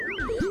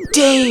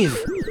Dave!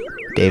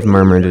 Dave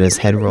murmured and his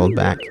head rolled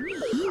back.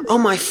 Oh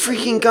my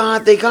freaking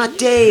god, they got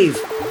Dave!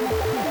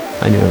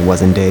 I knew it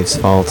wasn't Dave's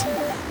fault.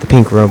 The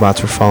pink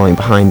robots were falling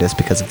behind us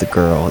because of the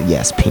girl.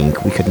 Yes,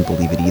 pink. We couldn't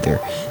believe it either,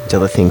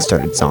 until the thing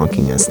started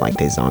zonking us like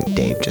they zonked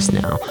Dave just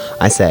now.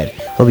 I said,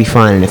 he'll be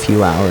fine in a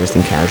few hours,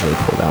 then casually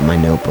pulled out my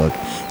notebook.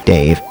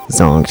 Dave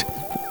zonked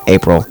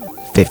April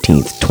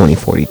 15th,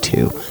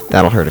 2042.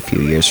 That'll hurt a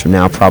few years from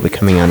now, probably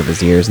coming out of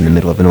his ears in the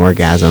middle of an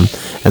orgasm,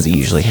 as it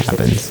usually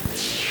happens.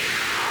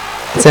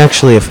 It's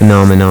actually a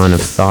phenomenon of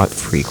thought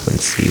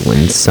frequency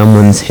when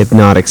someone's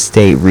hypnotic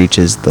state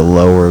reaches the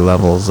lower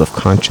levels of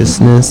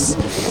consciousness,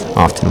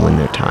 often when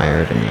they're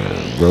tired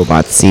and the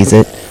robot sees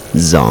it.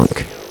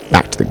 Zonk.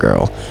 Back to the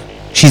girl.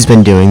 She's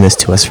been doing this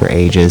to us for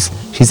ages.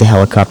 She's a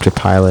helicopter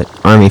pilot,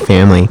 army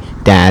family,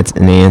 dads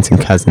and aunts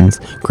and cousins,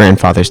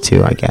 grandfathers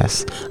too, I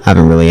guess. I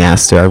haven't really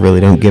asked her, I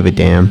really don't give a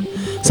damn.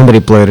 Somebody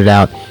blurted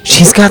out,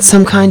 "She's got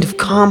some kind of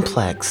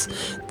complex,"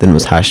 then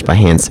was hushed by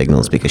hand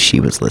signals because she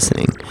was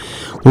listening.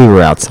 We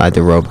were outside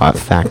the robot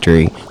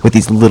factory with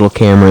these little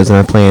cameras, and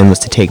our plan was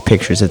to take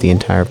pictures of the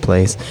entire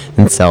place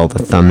and sell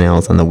the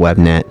thumbnails on the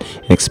webnet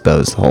and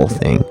expose the whole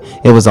thing.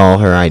 It was all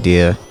her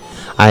idea.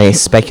 I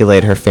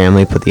speculate her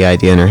family put the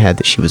idea in her head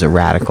that she was a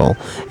radical,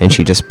 and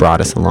she just brought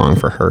us along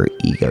for her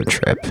ego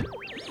trip.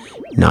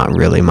 Not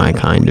really my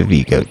kind of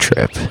ego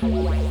trip.